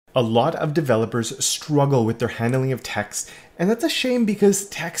A lot of developers struggle with their handling of text, and that's a shame because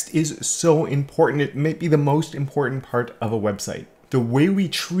text is so important. It might be the most important part of a website. The way we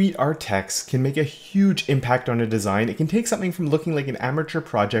treat our text can make a huge impact on a design. It can take something from looking like an amateur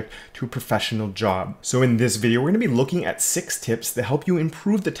project to a professional job. So in this video, we're going to be looking at 6 tips that help you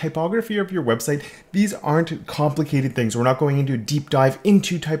improve the typography of your website. These aren't complicated things. We're not going into a deep dive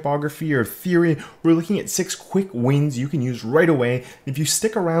into typography or theory. We're looking at 6 quick wins you can use right away. If you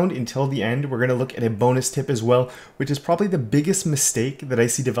stick around until the end, we're going to look at a bonus tip as well, which is probably the biggest mistake that I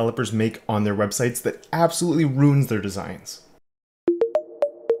see developers make on their websites that absolutely ruins their designs.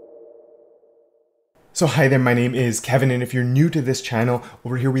 So hi there, my name is Kevin, and if you're new to this channel,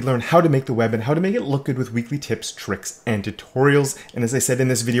 over here we learn how to make the web and how to make it look good with weekly tips, tricks, and tutorials. And as I said in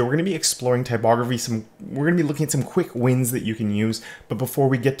this video, we're going to be exploring typography. We're going to be looking at some quick wins that you can use. But before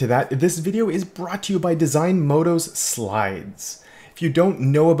we get to that, this video is brought to you by Design Modo's slides. If you don't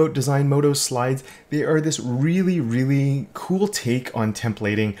know about Design Modo's slides, they are this really cool take on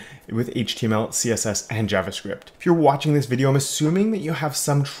templating with HTML, CSS, and JavaScript. If you're watching this video, I'm assuming that you have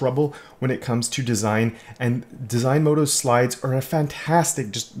some trouble when it comes to design, and Design Modo's slides are a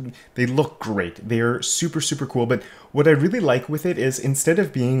fantastic, they look great. They are super cool, but what I really like with it is instead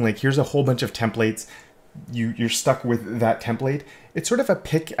of being like, here's a whole bunch of templates, you're stuck with that template. It's sort of a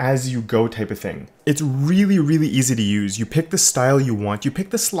pick as you go type of thing. It's really easy to use. You pick the style you want, you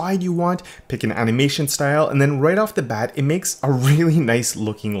pick the slide you want, pick an animation style, and then right off the bat, it makes a really nice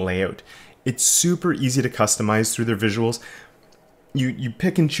looking layout. It's super easy to customize through their visuals. You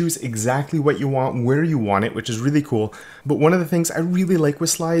pick and choose exactly what you want, where you want it, which is really cool. But one of the things I really like with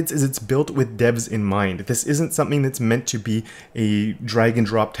slides is it's built with devs in mind. This isn't something that's meant to be a drag and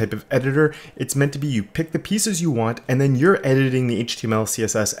drop type of editor. It's meant to be you pick the pieces you want and then you're editing the HTML,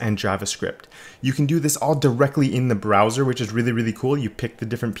 CSS, and JavaScript. You can do this all directly in the browser, which is really cool. You pick the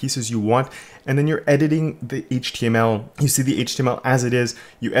different pieces you want and then you're editing the HTML. You see the HTML as it is,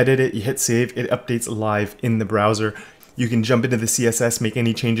 you edit it, you hit save, it updates live in the browser. You can jump into the CSS, make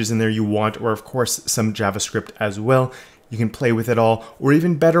any changes in there you want, or of course some JavaScript as well. You can play with it all, or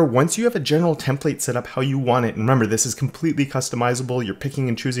even better, once you have a general template set up how you want it, and remember this is completely customizable, you're picking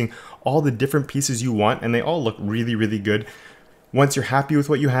and choosing all the different pieces you want, and they all look really good. Once you're happy with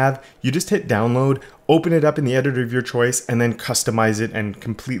what you have, you just hit download, open it up in the editor of your choice, and then customize it and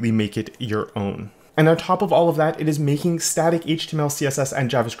completely make it your own. And on top of all of that, it is making static HTML, CSS,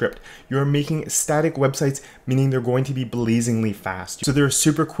 and JavaScript. You're making static websites, meaning they're going to be blazingly fast. So they're a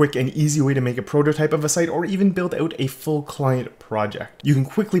super quick and easy way to make a prototype of a site or even build out a full client project. You can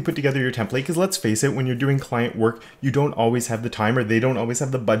quickly put together your template because let's face it, when you're doing client work, you don't always have the time or they don't always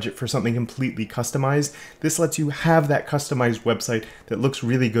have the budget for something completely customized. This lets you have that customized website that looks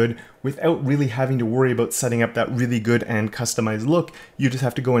really good without really having to worry about setting up that really good and customized look. You just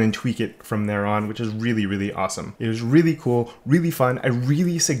have to go in and tweak it from there on, which is really awesome. It is really cool, really fun. I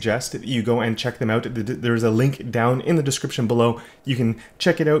really suggest that you go and check them out. There's a link down in the description below. You can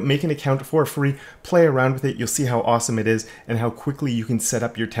check it out, make an account for free, play around with it. You'll see how awesome it is and how quickly you can set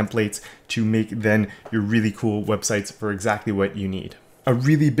up your templates to make then your really cool websites for exactly what you need. A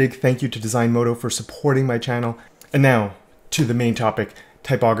really big thank you to Design Modo for supporting my channel. And now to the main topic,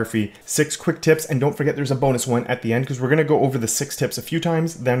 typography. 6 quick tips, and don't forget there's a bonus one at the end because we're going to go over the 6 tips a few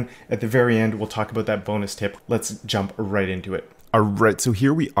times, then at the very end we'll talk about that bonus tip. Let's jump right into it. Alright, so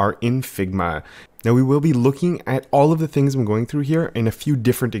here we are in Figma. Now we will be looking at all of the things I'm going through here in a few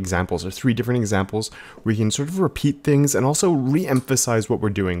different examples, or 3 different examples where we can sort of repeat things and also re-emphasize what we're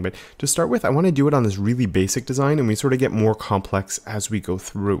doing. But to start with, I want to do it on this really basic design and we sort of get more complex as we go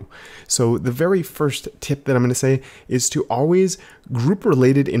through. So the very first tip that I'm going to say is to always group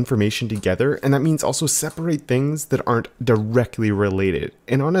related information together, and that means also separate things that aren't directly related.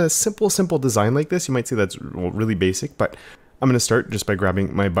 And on a simple design like this, you might say that's really basic, but I'm going to start just by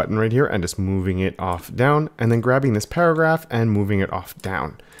grabbing my button right here and just moving it off down, and then grabbing this paragraph and moving it off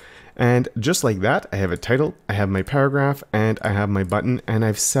down. And just like that, I have a title, I have my paragraph, and I have my button, and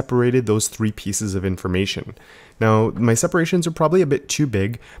I've separated those 3 pieces of information. Now, my separations are probably a bit too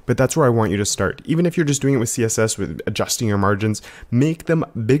big, but that's where I want you to start. Even if you're just doing it with CSS, with adjusting your margins, make them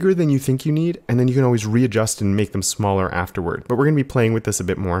bigger than you think you need, and then you can always readjust and make them smaller afterward. But we're going to be playing with this a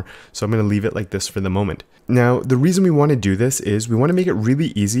bit more, so I'm going to leave it like this for the moment. Now, the reason we want to do this is we want to make it really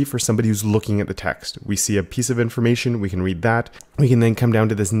easy for somebody who's looking at the text. We see a piece of information, we can read that. We can then come down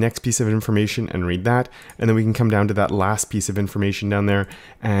to this next piece of information and read that. And then we can come down to that last piece of information down there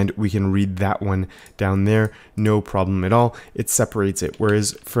and we can read that one down there. No problem at all. It separates it.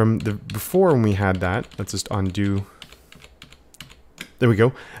 Whereas from the before when we had that, let's just undo There we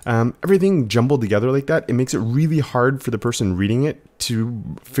go. Everything jumbled together like that, it makes it really hard for the person reading it to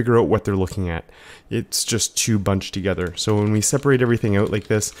figure out what they're looking at. It's just too bunched together. So when we separate everything out like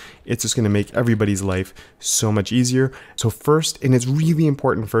this, it's just going to make everybody's life so much easier. So first, and it's really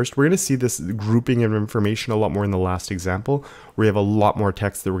important first, we're going to see this grouping of information a lot more in the last example, where we have a lot more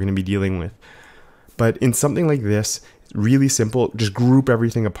text that we're going to be dealing with. But in something like this, really simple, just group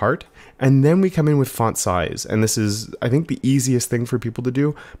everything apart. And then we come in with font size. And this is, I think, the easiest thing for people to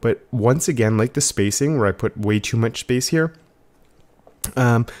do. But once again, like the spacing, where I put way too much space here,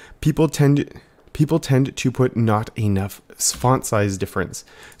 people tend to put not enough font size difference.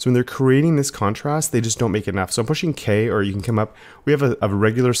 So when they're creating this contrast, they just don't make enough. So I'm pushing K, or you can come up. We have a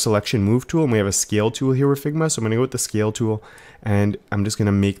regular selection move tool, and we have a scale tool here with Figma. So I'm going to go with the scale tool, and I'm just going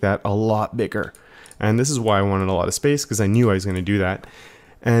to make that a lot bigger. And this is why I wanted a lot of space, because I knew I was going to do that.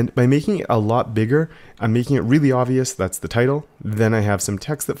 And by making it a lot bigger, I'm making it really obvious that's the title. Then I have some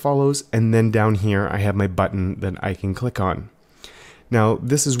text that follows, and then down here I have my button that I can click on. Now,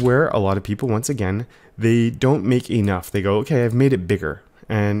 this is where a lot of people, once again, they don't make enough. They go, okay, I've made it bigger.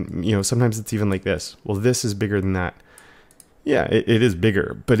 And, you know, sometimes it's even like this. Well, this is bigger than that. Yeah, it is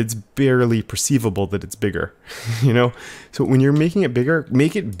bigger, but it's barely perceivable that it's bigger, you know? So when you're making it bigger,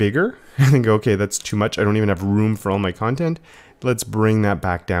 make it bigger and then go, okay, that's too much. I don't even have room for all my content. Let's bring that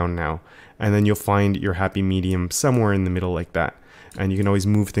back down now. And then you'll find your happy medium somewhere in the middle like that. And you can always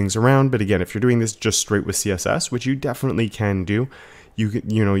move things around. But again, if you're doing this just straight with CSS, which you definitely can do,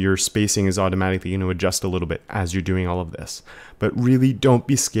 you know, your spacing is automatically going to adjust a little bit as you're doing all of this. But really don't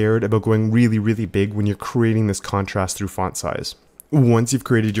be scared about going really, really big when you're creating this contrast through font size. Once you've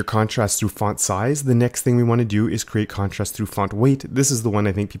created your contrast through font size, the next thing we want to do is create contrast through font weight. This is the one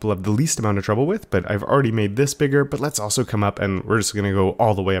I think people have the least amount of trouble with, but I've already made this bigger. But let's also come up, and we're just going to go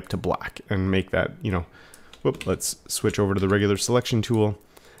all the way up to black and make that, you know, whoop, let's switch over to the regular selection tool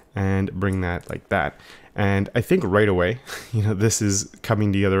and bring that like that. And I think right away, you know, this is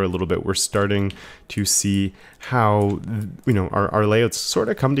coming together a little bit. We're starting to see how, you know, our layouts sort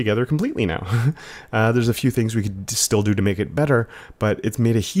of come together completely now. There's a few things we could still do to make it better, but it's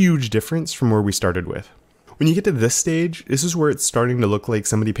made a huge difference from where we started with. When you get to this stage, this is where it's starting to look like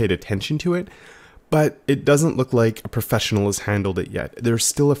somebody paid attention to it, but it doesn't look like a professional has handled it yet. There's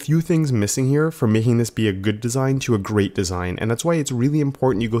still a few things missing here for making this be a good design to a great design. And that's why it's really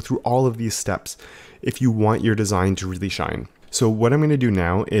important you go through all of these steps if you want your design to really shine. So what I'm going to do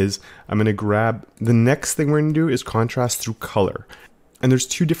now is I'm going to grab the next thing we're going to do is contrast through color. And there's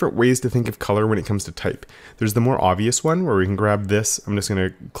two different ways to think of color when it comes to type. There's the more obvious one where we can grab this. I'm just going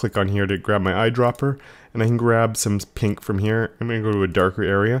to click on here to grab my eyedropper, and I can grab some pink from here. I'm going to go to a darker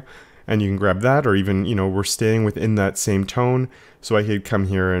area, and you can grab that, or even, you know, we're staying within that same tone. So I could come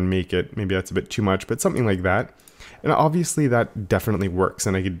here and make it, maybe that's a bit too much, but something like that. And obviously that definitely works.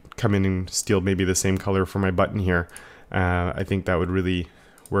 And I could come in and steal maybe the same color for my button here. I think that would really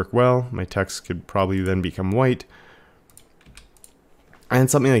work well. My text could probably then become white. And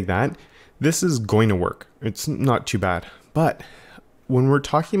something like that. This is going to work. It's not too bad. But when we're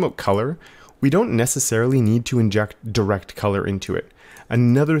talking about color, we don't necessarily need to inject direct color into it.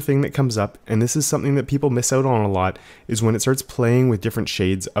 Another thing that comes up, and this is something that people miss out on a lot, is when it starts playing with different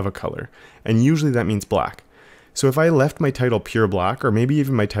shades of a color. And usually that means black. So if I left my title pure black, or maybe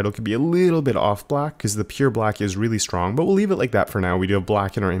even my title could be a little bit off black, because the pure black is really strong, but we'll leave it like that for now. We do have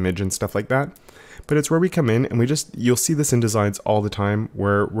black in our image and stuff like that. But it's where we come in and you'll see this in designs all the time,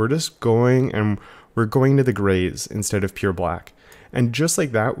 where we're just going and we're going to the grays instead of pure black. And just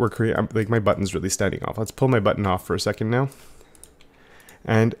like that, we're creating, like my button's really standing off. Let's pull my button off for a second now.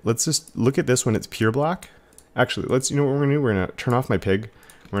 And let's just look at this when it's pure black. Actually, you know what we're gonna do? We're gonna turn off my pig.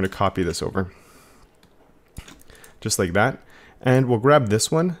 We're gonna copy this over. Just like that. And we'll grab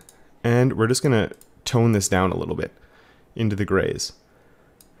this one, and we're just gonna tone this down a little bit into the grays.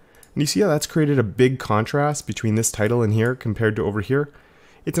 And you see how that's created a big contrast between this title and here compared to over here?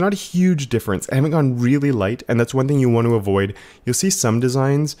 It's not a huge difference. I haven't gone really light, and that's one thing you want to avoid. You'll see some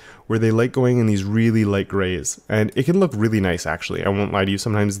designs where they like going in these really light grays, and it can look really nice actually. I won't lie to you,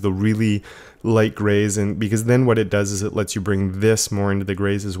 sometimes the really light grays, and because then what it does is it lets you bring this more into the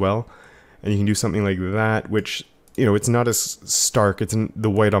grays as well. And you can do something like that, which, you know, it's not as stark. It's the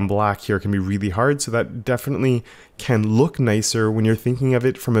white on black here can be really hard. So that definitely can look nicer when you're thinking of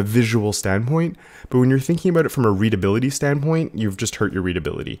it from a visual standpoint. But when you're thinking about it from a readability standpoint, you've just hurt your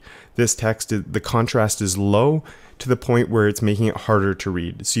readability. This text, the contrast is low to the point where it's making it harder to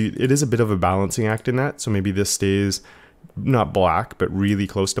read. So it is a bit of a balancing act in that. So maybe this stays not black, but really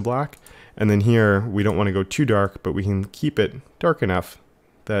close to black. And then here, we don't want to go too dark, but we can keep it dark enough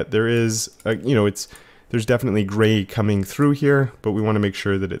that there is, you know, it's There's definitely gray coming through here, but we want to make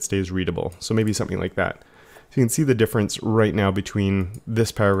sure that it stays readable. So maybe something like that. So you can see the difference right now between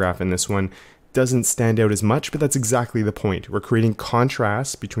this paragraph and this one. Doesn't stand out as much, but that's exactly the point. We're creating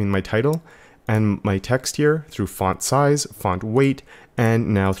contrast between my title and my text here through font size, font weight,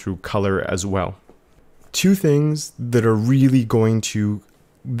 and now through color as well. Two things that are really going to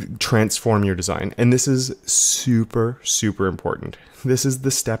transform your design, and this is super, super important. This is the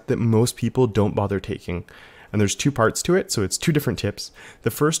step that most people don't bother taking. And there's two parts to it, so it's two different tips.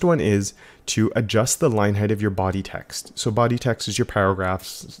 The first one is to adjust the line height of your body text. So body text is your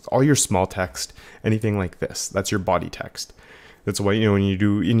paragraphs, all your small text, anything like this. That's your body text. That's why, you know, when you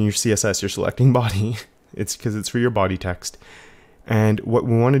do in your CSS, you're selecting body. It's because it's for your body text. And what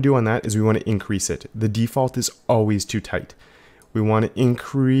we want to do on that is we want to increase it. The default is always too tight. We want to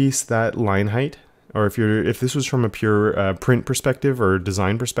increase that line height. Or if this was from a pure print perspective or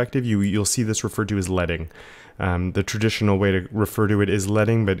design perspective, you'll see this referred to as leading. The traditional way to refer to it is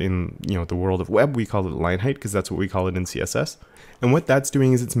leading, but in the world of web, we call it line height because that's what we call it in CSS. And what that's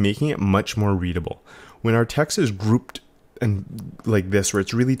doing is it's making it much more readable. When our text is grouped and like this, where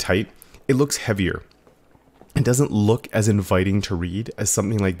it's really tight, it looks heavier. It doesn't look as inviting to read as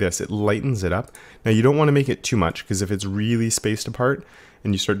something like this. It lightens it up. Now you don't want to make it too much because if it's really spaced apart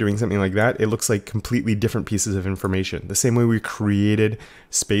and you start doing something like that, it looks like completely different pieces of information. The same way we created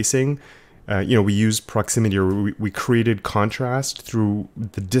spacing, we used proximity, or we created contrast through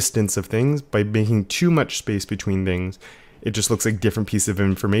the distance of things. By making too much space between things, it just looks like different pieces of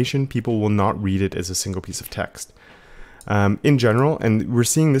information. People will not read it as a single piece of text. In general, and we're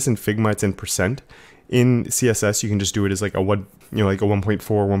seeing this in Figma, it's in percent. In CSS, you can just do it as like a 1.4,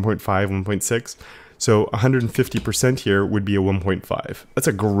 1.5, 1.6. So 150% here would be a 1.5. That's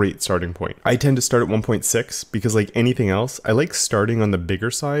a great starting point. I tend to start at 1.6 because, like anything else, I like starting on the bigger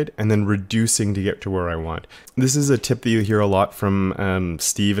side and then reducing to get to where I want. This is a tip that you hear a lot from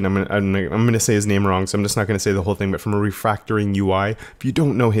Steve, and I'm gonna say his name wrong, so I'm just not gonna say the whole thing. But from a refactoring UI, if you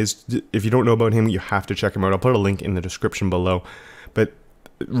don't know about him, you have to check him out. I'll put a link in the description below. But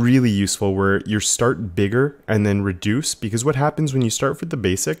really useful where you start bigger and then reduce, because what happens when you start with the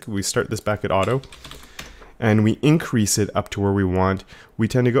basic, we start this back at auto and we increase it up to where we want, we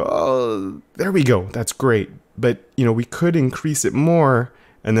tend to go, oh, there we go, that's great. But we could increase it more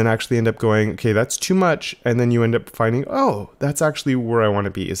and then actually end up going, okay, that's too much. And then you end up finding, oh, that's actually where I want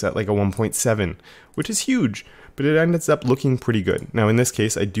to be, is at like a 1.7, which is huge, but it ends up looking pretty good. Now in this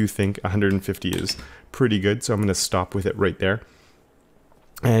case, I do think 150 is pretty good, so I'm going to stop with it right there.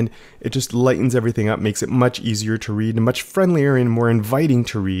 And it just lightens everything up, makes it much easier to read and much friendlier and more inviting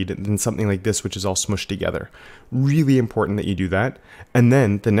to read than something like this, which is all smushed together. Really important that you do that. And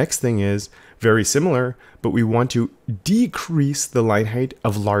then the next thing is very similar, but we want to decrease the line height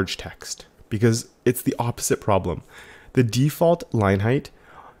of large text because it's the opposite problem. The default line height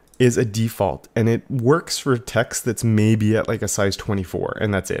is a default and it works for text that's maybe at like a size 24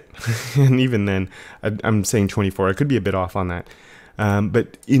 and that's it. And even then, I'm saying 24, I could be a bit off on that.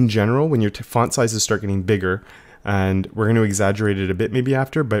 But in general, when your font sizes start getting bigger, and we're going to exaggerate it a bit maybe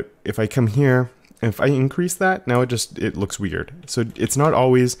after, but if I come here, if I increase that, now it looks weird. So it's not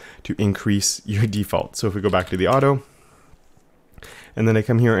always to increase your default. So if we go back to the auto, and then I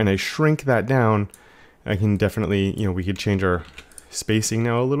come here and I shrink that down, I can definitely, we could change our spacing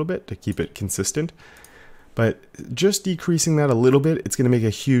now a little bit to keep it consistent. But just decreasing that a little bit, it's going to make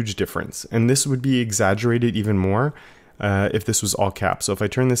a huge difference. And this would be exaggerated even more if this was all caps. So if I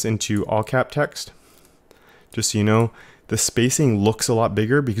turn this into all cap text, just so you know, the spacing looks a lot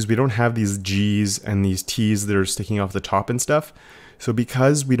bigger because we don't have these G's and these T's that are sticking off the top and stuff. So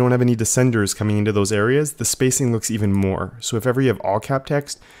because we don't have any descenders coming into those areas, the spacing looks even more. So if ever you have all cap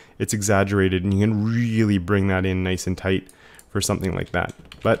text, it's exaggerated and you can really bring that in nice and tight for something like that.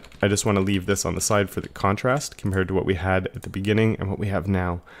 But I just want to leave this on the side for the contrast compared to what we had at the beginning and what we have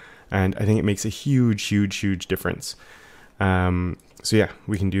now. And I think it makes a huge, huge, huge difference. So yeah,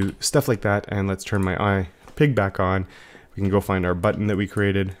 we can do stuff like that. And let's turn my pig back on. We can go find our button that we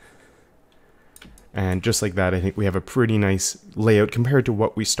created. And just like that, I think we have a pretty nice layout compared to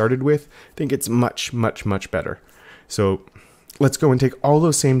what we started with. I think it's much, much, much better. So let's go and take all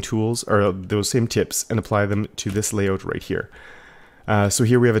those same tools or those same tips and apply them to this layout right here. So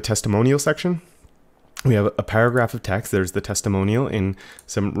here we have a testimonial section. We have a paragraph of text. There's the testimonial in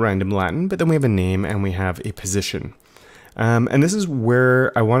some random Latin, but then we have a name and we have a position. And this is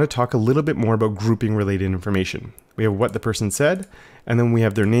where I want to talk a little bit more about grouping related information. We have what the person said, and then we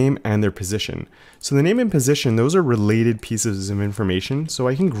have their name and their position. So the name and position, those are related pieces of information. So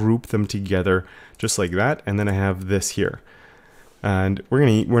I can group them together just like that. And then I have this here. And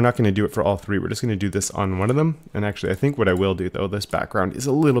we're not gonna do it for all three. We're just gonna do this on one of them. And actually, I think what I will do though, this background is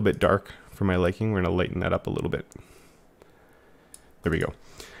a little bit dark for my liking. We're gonna lighten that up a little bit. There we go.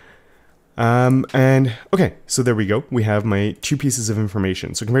 And okay, so there we go. We have my two pieces of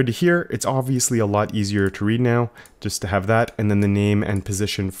information. So compared to here, it's obviously a lot easier to read now, just to have that, and then the name and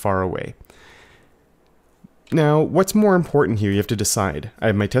position far away. Now, what's more important here, you have to decide. I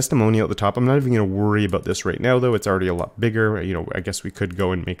have my testimonial at the top. I'm not even going to worry about this right now, though. It's already a lot bigger. You know, I guess we could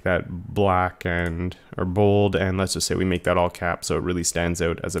go and make that black or bold, and let's just say we make that all caps so it really stands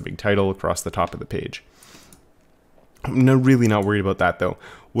out as a big title across the top of the page. I'm really not worried about that, though.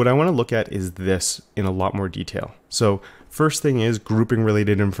 What I want to look at is this in a lot more detail. So first thing is grouping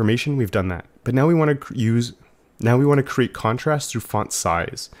related information. We've done that. But now we want to create contrast through font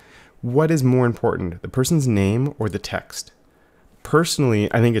size. What is more important, the person's name or the text?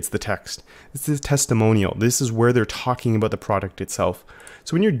 Personally, I think it's the text. It's the testimonial. This is where they're talking about the product itself.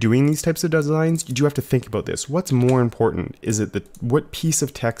 So when you're doing these types of designs, you do have to think about this. What's more important? Is it what piece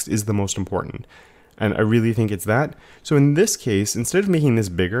of text is the most important? And I really think it's that. So in this case, instead of making this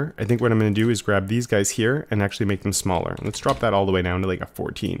bigger, I think what I'm going to do is grab these guys here and actually make them smaller. Let's drop that all the way down to like a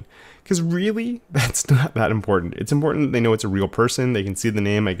 14. Because really, that's not that important. It's important that they know it's a real person. They can see the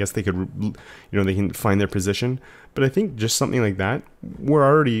name. I guess they could, you know, they can find their position. But I think just something like that, we're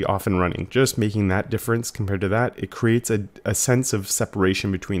already off and running. Just making that difference compared to that, it creates a sense of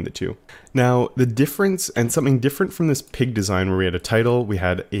separation between the two. Now, the difference, and something different from this pig design where we had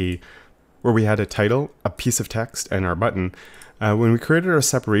a title, a piece of text, and our button. When we created our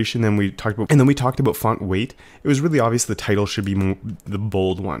separation, then we talked about font weight. It was really obvious the title should be the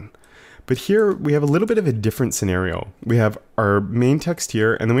bold one. But here we have a little bit of a different scenario. We have our main text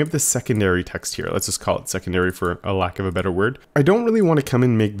here, and then we have the secondary text here. Let's just call it secondary for a lack of a better word. I don't really want to come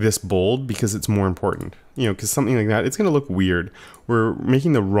and make this bold because it's more important. You know, because something like that, it's going to look weird. We're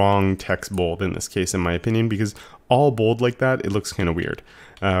making the wrong text bold in this case, in my opinion, because all bold like that, it looks kind of weird.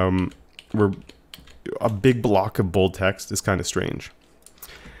 A big block of bold text is kind of strange.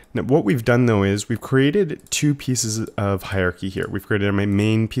 Now, what we've done though is we've created two pieces of hierarchy here. We've created my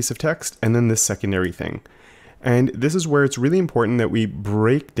main piece of text and then this secondary thing. And this is where it's really important that we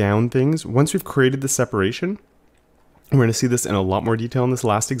break down things. Once we've created the separation, we're going to see this in a lot more detail in this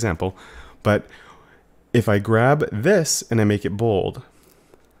last example. But if I grab this and I make it bold,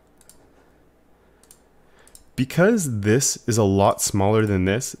 because this is a lot smaller than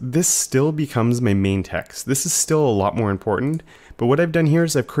this still becomes my main text. This is still a lot more important, but what I've done here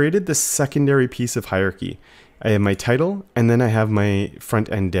is I've created this secondary piece of hierarchy. I have my title, and then I have my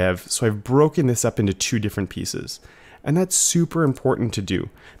front-end dev, so I've broken this up into two different pieces. And that's super important to do,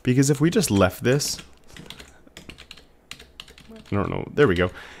 because if we just left this, I don't know, there we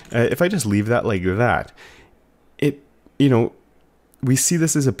go. If I just leave that like that, we see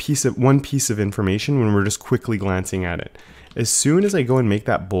this as one piece of information when we're just quickly glancing at it. As soon as I go and make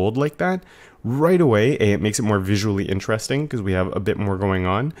that bold like that, right away, it makes it more visually interesting because we have a bit more going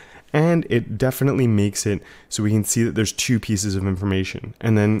on, and it definitely makes it so we can see that there's two pieces of information.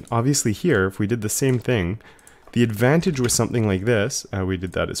 And then obviously here, if we did the same thing, the advantage with something like this, we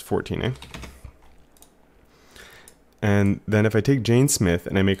did that as 14, And then if I take Jane Smith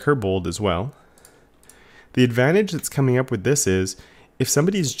and I make her bold as well, the advantage that's coming up with this is, if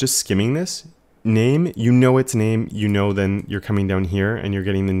somebody's just skimming this, name, you know its name, then you're coming down here and you're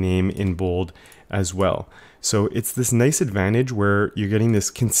getting the name in bold as well. So it's this nice advantage where you're getting this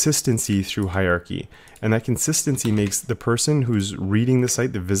consistency through hierarchy. And that consistency makes the person who's reading the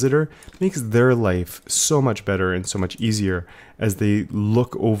site, the visitor, makes their life so much better and so much easier as they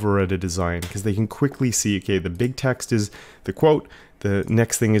look over at a design, because they can quickly see, okay, the big text is the quote, the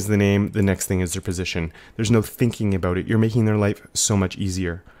next thing is the name, the next thing is their position. There's no thinking about it. You're making their life so much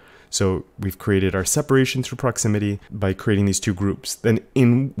easier. So we've created our separation through proximity by creating these two groups.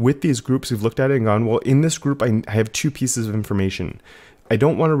 Then with these groups, we've looked at it and gone, well, in this group, I have two pieces of information. I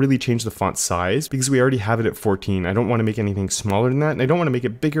don't want to really change the font size because we already have it at 14. I don't want to make anything smaller than that. And I don't want to make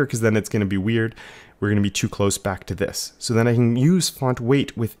it bigger because then it's going to be weird. We're going to be too close back to this. So then I can use font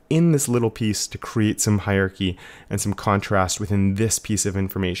weight within this little piece to create some hierarchy and some contrast within this piece of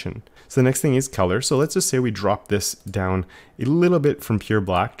information. So the next thing is color. So let's just say we drop this down a little bit from pure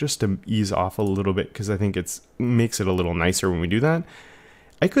black just to ease off a little bit, because I think it makes it a little nicer when we do that.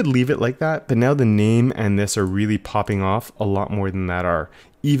 I could leave it like that, but now the name and this are really popping off a lot more than that are,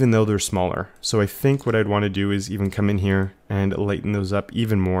 even though they're smaller. So I think what I'd want to do is even come in here and lighten those up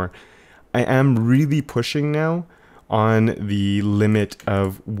even more. I am really pushing now on the limit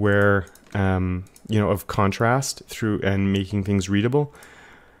of where, of contrast through and making things readable.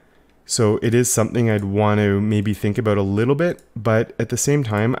 So it is something I'd want to maybe think about a little bit, but at the same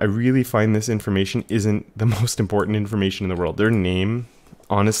time, I really find this information isn't the most important information in the world. Their name,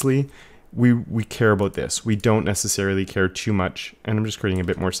 honestly, we care about this. We don't necessarily care too much, and I'm just creating a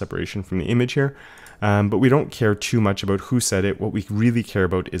bit more separation from the image here, but we don't care too much about who said it. What we really care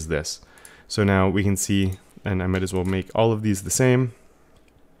about is this. So now we can see, and I might as well make all of these the same.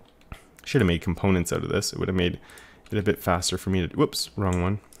 Should have made components out of this. It would have made it a bit faster for me to, whoops, wrong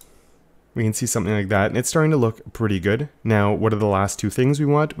one. We can see something like that, and it's starting to look pretty good. Now, what are the last two things we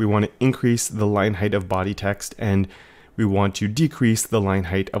want? We want to increase the line height of body text, and we want to decrease the line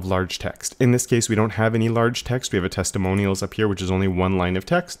height of large text. In this case, we don't have any large text. We have a testimonials up here, which is only one line of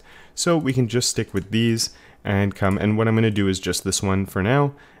text. So we can just stick with these and come, and what I'm going to do is just this one for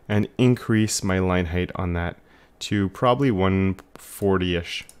now, and increase my line height on that to probably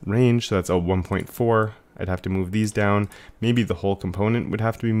 140-ish range. So that's a 1.4. I'd have to move these down. Maybe the whole component would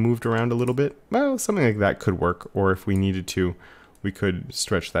have to be moved around a little bit. Well, something like that could work. Or if we needed to, we could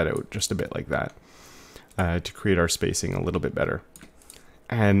stretch that out just a bit like that to create our spacing a little bit better.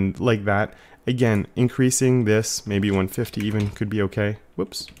 And like that, again, increasing this, maybe 150 even could be okay.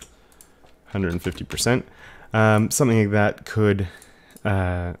 Whoops, 150%. Something like that could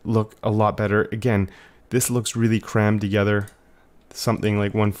look a lot better. Again, this looks really crammed together. Something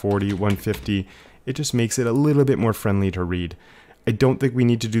like 140, 150. It just makes it a little bit more friendly to read. I don't think we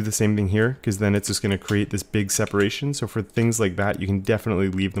need to do the same thing here, because then it's just going to create this big separation. So for things like that, you can definitely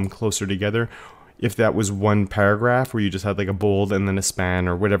leave them closer together. If that was one paragraph where you just had like a bold and then a span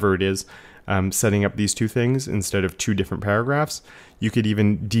or whatever it is, setting up these two things instead of two different paragraphs, you could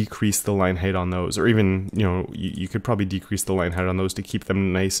even decrease the line height on those, or even, you know, you could probably decrease the line height on those to keep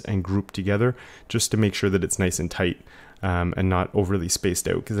them nice and grouped together, just to make sure that it's nice and tight. And not overly spaced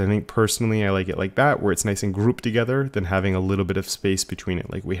out, because I think personally I like it like that, where it's nice and grouped together than having a little bit of space between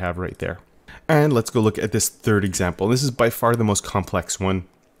it like we have right there. And let's go look at this third example. This is by far the most complex one,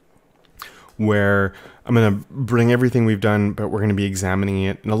 where I'm going to bring everything we've done, but we're going to be examining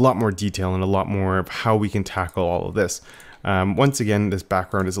it in a lot more detail and a lot more of how we can tackle all of this. Once again, this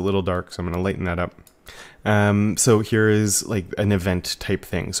background is a little dark, so I'm going to lighten that up. So here is like an event type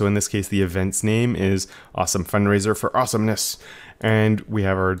thing. So in this case, the event's name is Awesome Fundraiser for Awesomeness. And we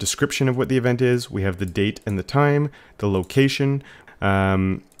have our description of what the event is. We have the date and the time, the location,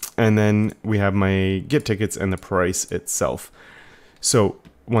 and then we have my gift tickets and the price itself. So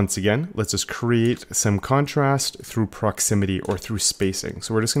once again, let's just create some contrast through proximity or through spacing.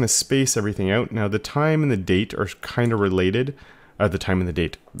 So we're just going to space everything out. Now the time and the date are kind of related. The time and the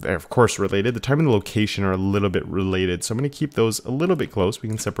date, they're of course related. The time and the location are a little bit related. So I'm going to keep those a little bit close. We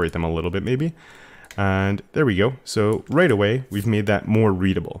can separate them a little bit maybe. And there we go. So right away, we've made that more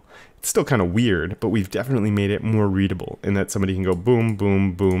readable. It's still kind of weird, but we've definitely made it more readable in that somebody can go boom,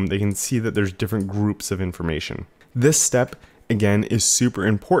 boom, boom. They can see that there's different groups of information. This step, again, is super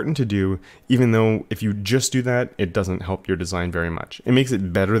important to do, even though if you just do that, it doesn't help your design very much. It makes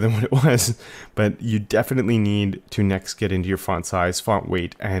it better than what it was, but you definitely need to next get into your font size, font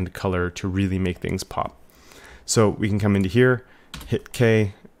weight, and color to really make things pop. So we can come into here, hit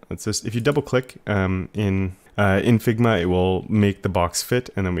K. Let's just, if you double click in Figma, it will make the box fit,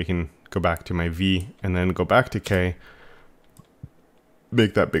 and then we can go back to my V and then go back to K,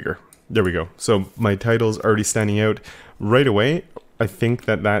 make that bigger. There we go. So my title's already standing out right away. I think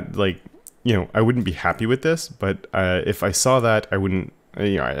that like, you know, I wouldn't be happy with this, but if I saw that, I wouldn't,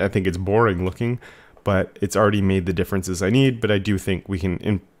 you know, I think it's boring looking, but it's already made the differences I need, but I do think we can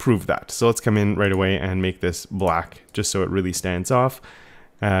improve that. So let's come in right away and make this black just so it really stands off.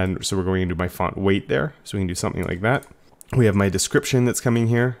 And so we're going to do my font weight there. So we can do something like that. We have my description that's coming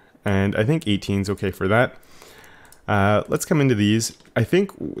here, and I think 18 is okay for that. Let's come into these. I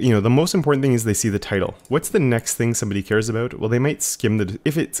think, you know, the most important thing is they see the title. What's the next thing somebody cares about? Well, they might skim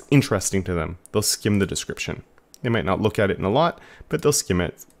if it's interesting to them, they'll skim the description. They might not look at it in a lot, but they'll skim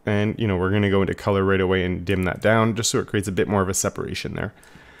it. And, you know, we're going to go into color right away and dim that down just so it creates a bit more of a separation there.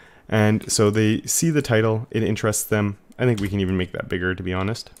 And so they see the title, it interests them. I think we can even make that bigger, to be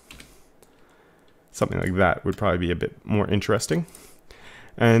honest. Something like that would probably be a bit more interesting.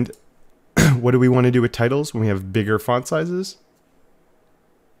 And what do we want to do with titles when we have bigger font sizes?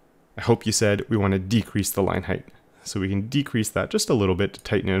 I hope you said we want to decrease the line height. So we can decrease that just a little bit to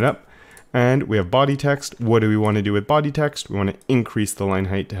tighten it up. And we have body text. What do we want to do with body text? We want to increase the line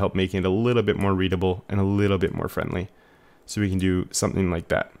height to help make it a little bit more readable and a little bit more friendly. So we can do something like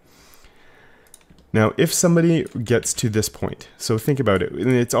that. Now, if somebody gets to this point, so think about it,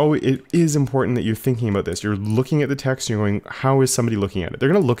 and it is important that you're thinking about this. You're looking at the text and you're going, how is somebody looking at it? They're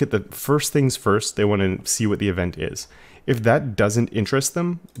going to look at the first things first. They want to see what the event is. If that doesn't interest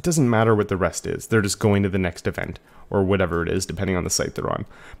them, it doesn't matter what the rest is. They're just going to the next event or whatever it is, depending on the site they're on.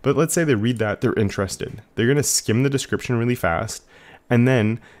 But let's say they read that, they're interested. They're going to skim the description really fast, and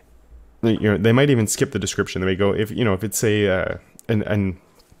then they might even skip the description. They may go, if it's a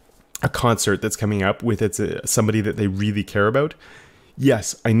concert that's coming up with somebody that they really care about.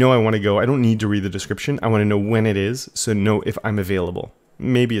 Yes, I know I want to go. I don't need to read the description. I want to know when it is, so know if I'm available.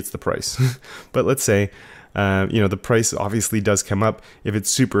 Maybe it's the price, but let's say, the price obviously does come up. If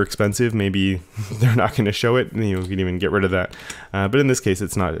it's super expensive, maybe they're not going to show it. You can even get rid of that. But in this case,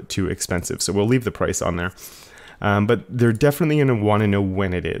 it's not too expensive, so we'll leave the price on there. But they're definitely going to want to know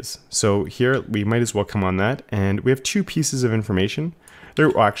when it is. So here we might as well come on that, and we have 2 pieces of information. They're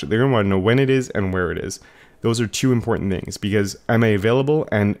going to want to know when it is and where it is. Those are 2 important things, because am I available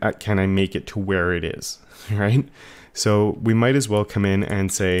and can I make it to where it is, right? So we might as well come in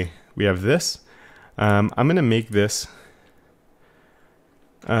and say, we have this. I'm going to make this,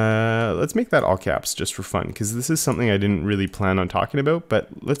 let's make that all caps just for fun, because this is something I didn't really plan on talking about, but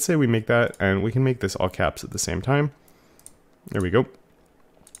let's say we make that, and we can make this all caps at the same time. There we go.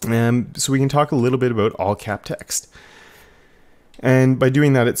 So we can talk a little bit about all cap text. And by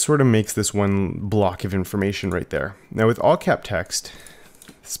doing that, it sort of makes this one block of information right there. Now with all cap text,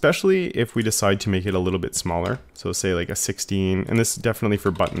 especially if we decide to make it a little bit smaller, so say like a 16, and this definitely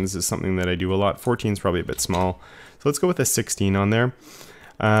for buttons is something that I do a lot. 14 is probably a bit small. So let's go with a 16 on there.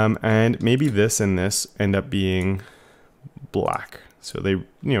 And maybe this and this end up being black. So they,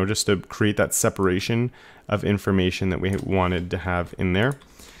 just to create that separation of information that we wanted to have in there.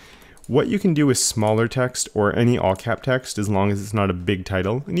 What you can do with smaller text or any all cap text, as long as it's not a big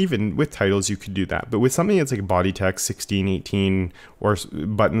title, and even with titles you could do that, but with something that's like body text, 16, 18, or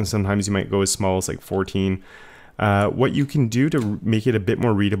buttons, sometimes you might go as small as like 14. What you can do to make it a bit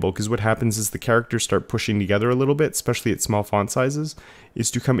more readable, because what happens is the characters start pushing together a little bit, especially at small font sizes,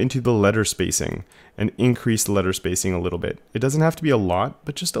 is to come into the letter spacing and increase the letter spacing a little bit. It doesn't have to be a lot,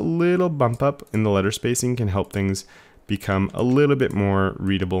 but just a little bump up in the letter spacing can help things become a little bit more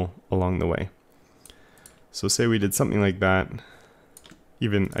readable along the way. So say we did something like that.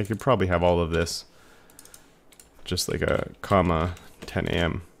 Even I could probably have all of this just like a comma 10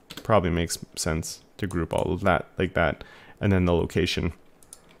 a.m. Probably makes sense to group all of that like that, and then the location.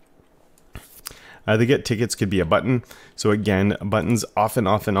 The get tickets could be a button. So again, buttons often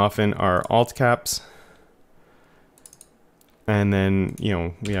are alt caps, and then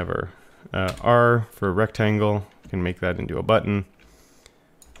we have our R for a rectangle. Can make that into a button.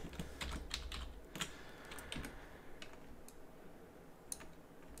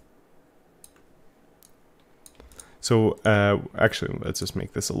 So actually, let's just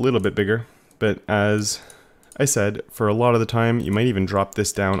make this a little bit bigger. But as I said, for a lot of the time, you might even drop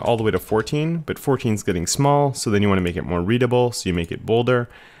this down all the way to 14, but 14 is getting small, so then you want to make it more readable, so you make it bolder.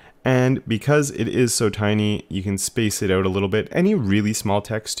 And because it is so tiny, you can space it out a little bit. Any really small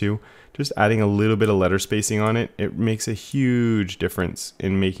text too, just adding a little bit of letter spacing on it, it makes a huge difference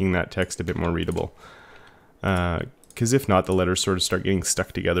in making that text a bit more readable. Because if not, the letters sort of start getting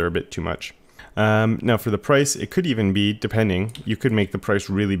stuck together a bit too much. Now for the price, it could even be, depending, you could make the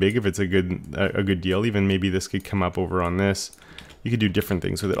price really big if it's a good deal. Even maybe this could come up over on this. You could do different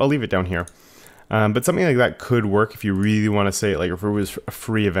things with it. I'll leave it down here. But something like that could work if you really want to say it, like if it was a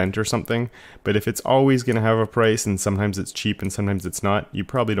free event or something. But if it's always going to have a price and sometimes it's cheap and sometimes it's not, you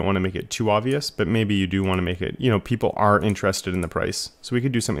probably don't want to make it too obvious, but maybe you do want to make it, people are interested in the price. So we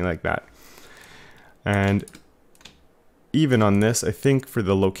could do something like that. And even on this, I think for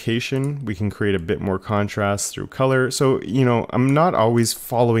the location, we can create a bit more contrast through color. So, I'm not always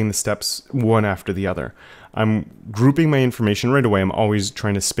following the steps one after the other. I'm grouping my information right away. I'm always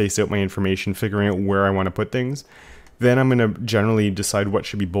trying to space out my information, figuring out where I want to put things. Then I'm going to generally decide what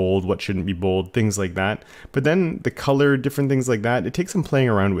should be bold, what shouldn't be bold, things like that. But then the color, different things like that, it takes some playing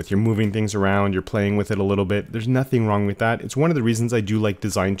around with. You're moving things around, you're playing with it a little bit. There's nothing wrong with that. It's one of the reasons I do like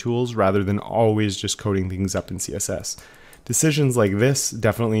design tools rather than always just coding things up in CSS. Decisions like this,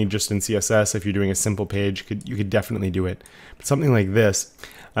 definitely just in CSS, if you're doing a simple page, you could definitely do it. But something like this,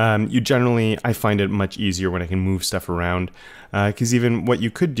 I find it much easier when I can move stuff around. Because even what you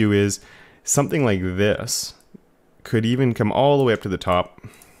could do is something like this could even come all the way up to the top.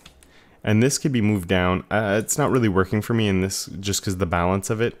 And this could be moved down. It's not really working for me in this just because of the balance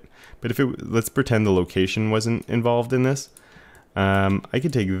of it. But let's pretend the location wasn't involved in this. I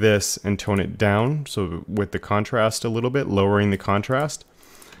could take this and tone it down, so with the contrast a little bit, lowering the contrast.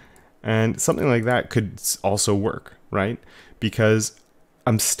 And something like that could also work, right? Because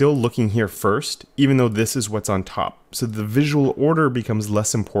I'm still looking here first, even though this is what's on top. So the visual order becomes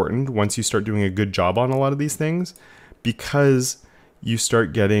less important once you start doing a good job on a lot of these things. because you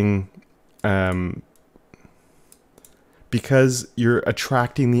start getting, because you're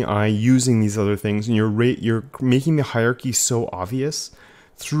attracting the eye using these other things, and you're making the hierarchy so obvious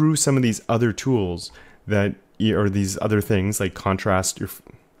through some of these other tools that, or these other things like contrast,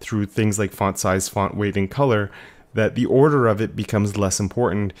 through things like font size, font weight, and color, that the order of it becomes less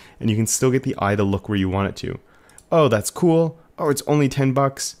important, and you can still get the eye to look where you want it to. Oh, that's cool. Oh, it's only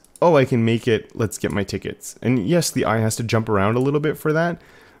 $10. Oh, I can make it. Let's get my tickets. And yes, the eye has to jump around a little bit for that,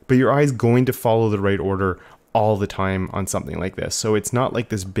 but your eye is going to follow the right order all the time on something like this. So it's not like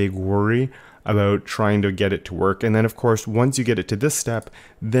this big worry about trying to get it to work. And then of course, once you get it to this step,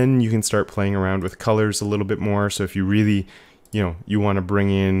 then you can start playing around with colors a little bit more. So if you really, you want to bring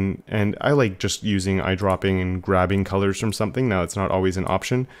in, and I like just using eyedropping and grabbing colors from something. Now it's not always an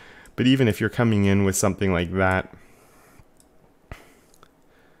option, but even if you're coming in with something like that,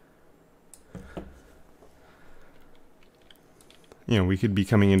 we could be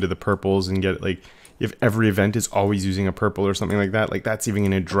coming into the purples and get like, if every event is always using a purple or something like that, like that's even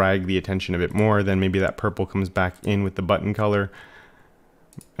going to drag the attention a bit more. Then maybe that purple comes back in with the button color.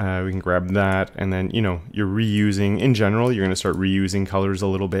 We can grab that, and then, you're reusing, in general, you're going to start reusing colors a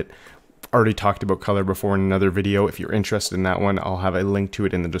little bit. Already talked about color before in another video. If you're interested in that one, I'll have a link to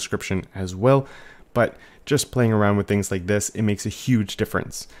it in the description as well. But just playing around with things like this, it makes a huge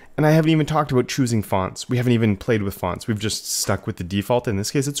difference. And I haven't even talked about choosing fonts. We haven't even played with fonts. We've just stuck with the default. In this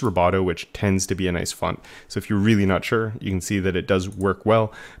case, it's Roboto, which tends to be a nice font. So if you're really not sure, you can see that it does work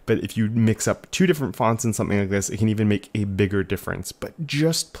well. But if you mix up two different fonts in something like this, it can even make a bigger difference. But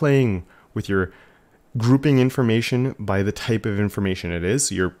just playing with your grouping information by the type of information it is,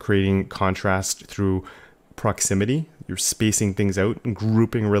 so you're creating contrast through proximity, you're spacing things out and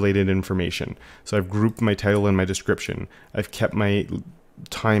grouping related information. So I've grouped my title and my description. I've kept my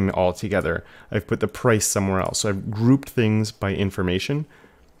time all together. I've put the price somewhere else. So I've grouped things by information.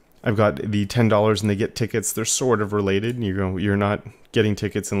 I've got the $10 and they get tickets. They're sort of related. You're not getting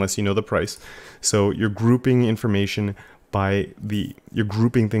tickets unless you know the price. So you're grouping information you're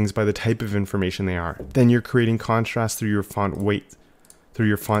grouping things by the type of information they are. Then you're creating contrast through your font weight, through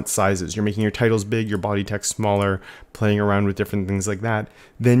your font sizes. You're making your titles big, your body text smaller, playing around with different things like that.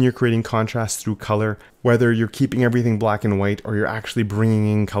 Then you're creating contrast through color. Whether you're keeping everything black and white or you're actually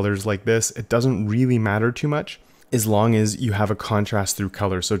bringing in colors like this, it doesn't really matter too much as long as you have a contrast through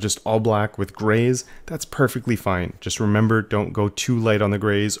color. So just all black with grays, that's perfectly fine. Just remember, don't go too light on the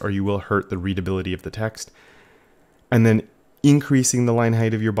grays or you will hurt the readability of the text. And then increasing the line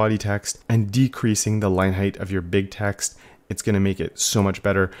height of your body text and decreasing the line height of your big text. It's going to make it so much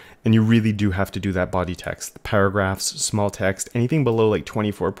better. And you really do have to do that body text. The paragraphs, small text, anything below like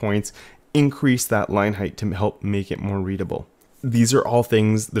 24 points, increase that line height to help make it more readable. These are all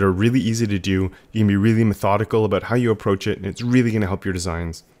things that are really easy to do. You can be really methodical about how you approach it, and it's really going to help your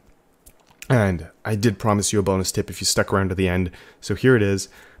designs. And I did promise you a bonus tip if you stuck around to the end. So here it is.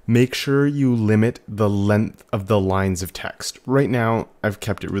 Make sure you limit the length of the lines of text. Right now, I've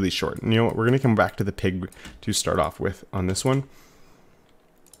kept it really short. And you know what? We're going to come back to the pig to start off with on this one.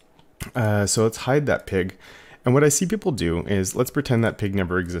 So let's hide that pig. And what I see people do is, let's pretend that pig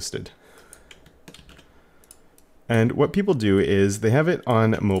never existed. And what people do is they have it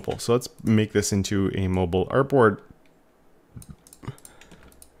on mobile. So let's make this into a mobile artboard.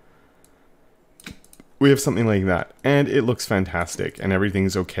 We have something like that, and it looks fantastic, and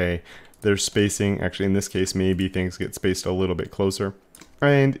everything's okay. There's spacing. Actually, in this case, maybe things get spaced a little bit closer.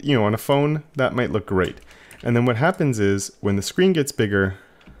 And, on a phone, that might look great. And then what happens is, when the screen gets bigger,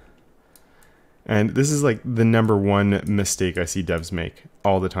 and this is like the #1 mistake I see devs make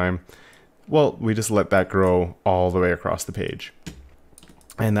all the time. Well, we just let that grow all the way across the page.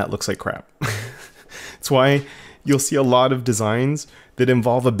 And that looks like crap. That's why you'll see a lot of designs that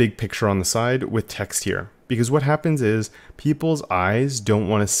involve a big picture on the side with text here. Because what happens is people's eyes don't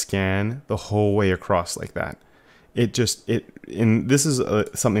want to scan the whole way across like that. And this is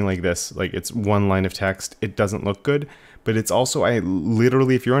something like this, like it's one line of text. It doesn't look good, but it's also,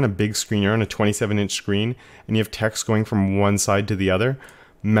 literally, if you're on a big screen, you're on a 27-inch screen and you have text going from one side to the other,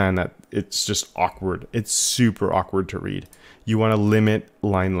 man, it's just awkward. It's super awkward to read. You want to limit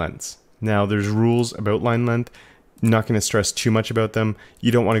line lengths. Now there's rules about line length. I'm not going to stress too much about them.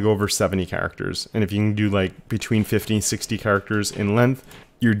 You don't want to go over 70 characters. And if you can do like between 50 and 60 characters in length,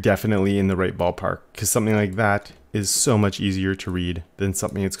 you're definitely in the right ballpark, because something like that is so much easier to read than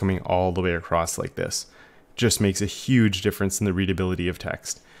something that's coming all the way across like this. Just makes a huge difference in the readability of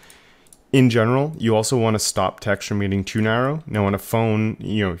text. In general, you also want to stop text from getting too narrow. Now on a phone,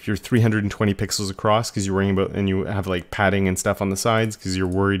 if you're 320 pixels across because you're worrying about, and you have like padding and stuff on the sides because you're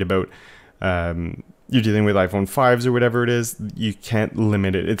worried about, you're dealing with iPhone 5s or whatever it is, you can't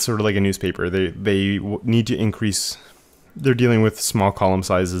limit it. It's sort of like a newspaper. They need to increase. They're dealing with small column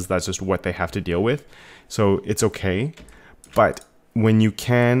sizes. That's just what they have to deal with. So it's okay. But when you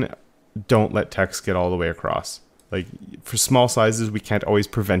can, don't let text get all the way across. Like for small sizes, we can't always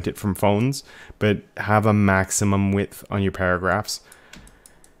prevent it from phones, but have a maximum width on your paragraphs.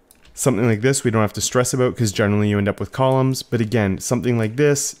 Something like this, we don't have to stress about because generally you end up with columns. But again, something like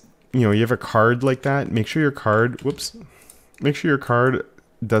this, you know, you have a card like that. Make sure your card, make sure your card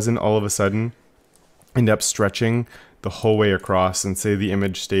doesn't all of a sudden end up stretching the whole way across, and say the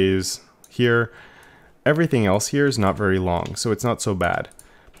image stays here. Everything else here is not very long, so it's not so bad.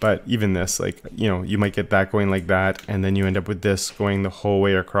 But even this, like, you know, you might get that going like that, and then you end up with this going the whole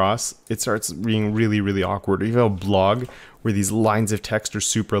way across. It starts being really, really awkward. If you have a blog where these lines of text are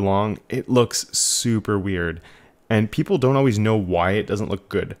super long, it looks super weird. And people don't always know why it doesn't look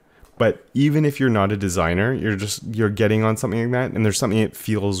good. But even if you're not a designer, you're getting on something like that, and there's something that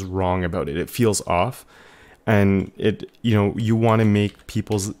feels wrong about it. It feels off. And you want to make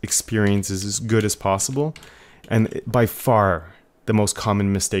people's experiences as good as possible. And by far, the most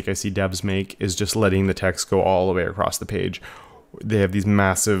common mistake I see devs make is just letting the text go all the way across the page. They have these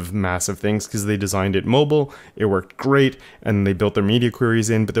massive, massive things because they designed it mobile. It worked great, and they built their media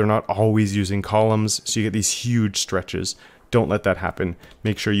queries in, but they're not always using columns. So you get these huge stretches. Don't let that happen.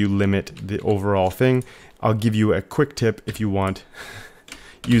 Make sure you limit the overall thing. I'll give you a quick tip if you want.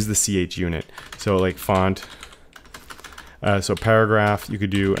 Use the CH unit. So like font, so paragraph you could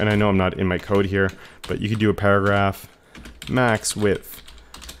do, and I know I'm not in my code here, but you could do a paragraph max width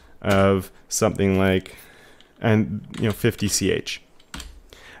of something like, and 50 CH.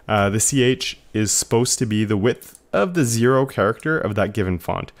 The CH is supposed to be the width of the 0 character of that given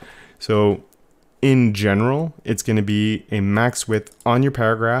font. So in general, it's going to be a max width on your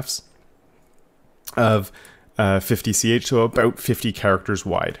paragraphs of 50 CH, so about 50 characters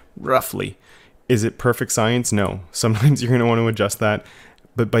wide, roughly. Is it perfect science? No. Sometimes you're going to want to adjust that.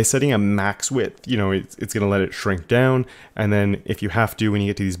 But by setting a max width, it's going to let it shrink down. And then if you have to, when you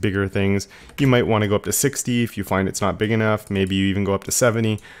get to these bigger things, you might want to go up to 60 if you find it's not big enough. Maybe you even go up to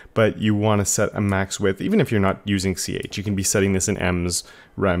 70, but you want to set a max width, even if you're not using CH. You can be setting this in M's,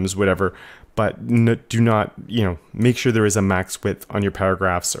 Rems, whatever. But do not, make sure there is a max width on your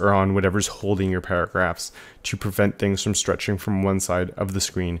paragraphs or on whatever's holding your paragraphs to prevent things from stretching from one side of the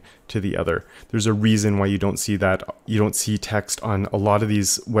screen to the other. There's a reason why you don't see that. You don't see text on a lot of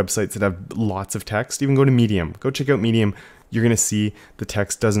these websites that have lots of text. Even go to Medium. Go check out Medium. You're going to see the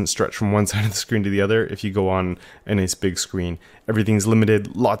text doesn't stretch from one side of the screen to the other if you go on a nice big screen. Everything's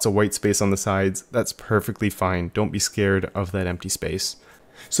limited, lots of white space on the sides. That's perfectly fine. Don't be scared of that empty space.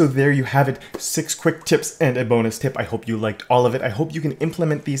 So there you have it, 6 quick tips and a bonus tip. I hope you liked all of it. I hope you can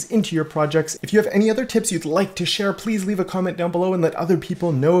implement these into your projects. If you have any other tips you'd like to share, please leave a comment down below and let other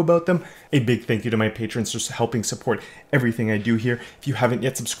people know about them. A big thank you to my patrons for helping support everything I do here. If you haven't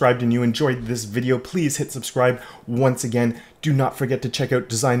yet subscribed and you enjoyed this video, please hit subscribe. Once again, do not forget to check out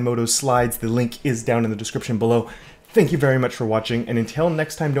Design Moto's slides. The link is down in the description below. Thank you very much for watching, and until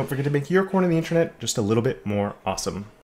next time, don't forget to make your corner of the internet just a little bit more awesome.